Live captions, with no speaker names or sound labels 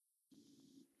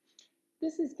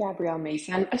This is Gabrielle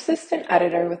Mason, Assistant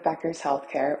Editor with Becker's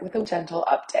Healthcare, with a dental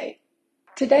update.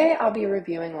 Today I'll be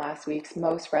reviewing last week's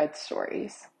most read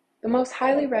stories. The most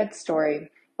highly read story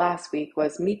last week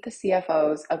was Meet the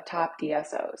CFOs of Top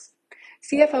DSOs.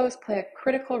 CFOs play a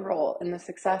critical role in the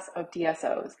success of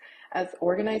DSOs as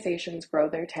organizations grow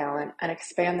their talent and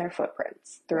expand their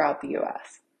footprints throughout the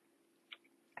US.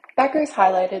 Becker's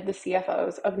highlighted the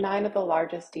CFOs of 9 of the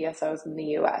largest DSOs in the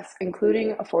U.S.,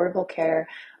 including Affordable Care,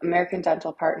 American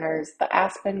Dental Partners, the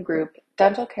Aspen Group,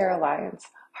 Dental Care Alliance,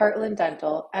 Heartland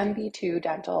Dental, MB2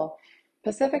 Dental,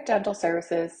 Pacific Dental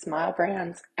Services, Smile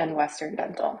Brands, and Western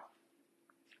Dental.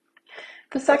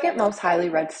 The second most highly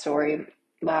read story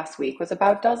last week was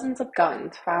about dozens of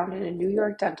guns found in a New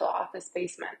York dental office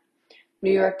basement.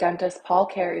 New York dentist Paul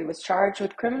Carey was charged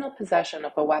with criminal possession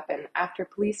of a weapon after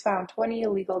police found 20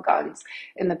 illegal guns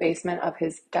in the basement of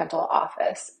his dental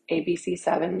office,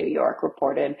 ABC7 New York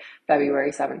reported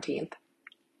February 17th.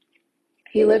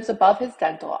 He lives above his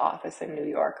dental office in New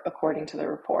York, according to the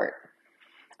report.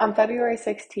 On February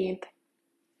 16th,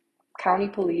 county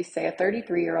police say a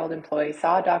 33-year-old employee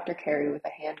saw Dr. Carey with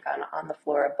a handgun on the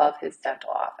floor above his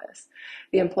dental office.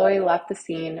 The employee left the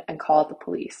scene and called the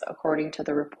police, according to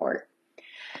the report.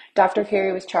 Dr.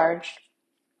 Carey was charged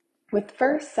with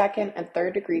first, second, and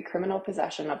third-degree criminal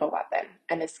possession of a weapon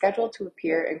and is scheduled to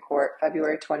appear in court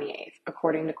February 28th,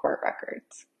 according to court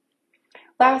records.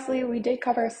 Lastly, we did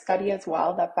cover a study as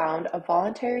well that found a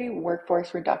voluntary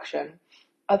workforce reduction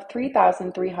of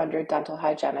 3,300 dental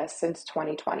hygienists since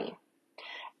 2020.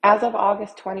 As of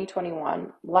August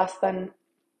 2021, less than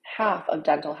half of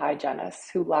dental hygienists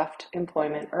who left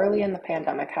employment early in the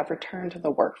pandemic have returned to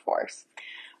the workforce,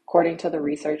 according to the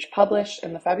research published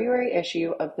in the February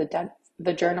issue of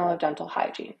the Journal of Dental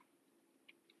Hygiene.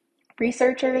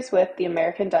 Researchers with the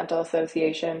American Dental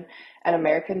Association and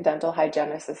American Dental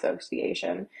Hygienists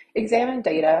Association examined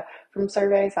data from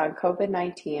surveys on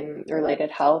COVID-19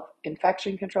 related health,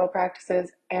 infection control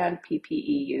practices, and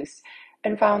PPE use,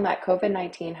 and found that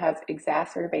COVID-19 has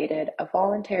exacerbated a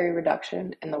voluntary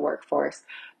reduction in the workforce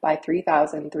by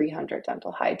 3,300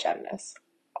 dental hygienists,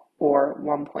 or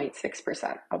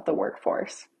 1.6% of the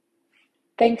workforce.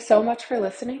 Thanks so much for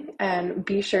listening, and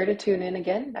be sure to tune in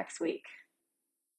again next week.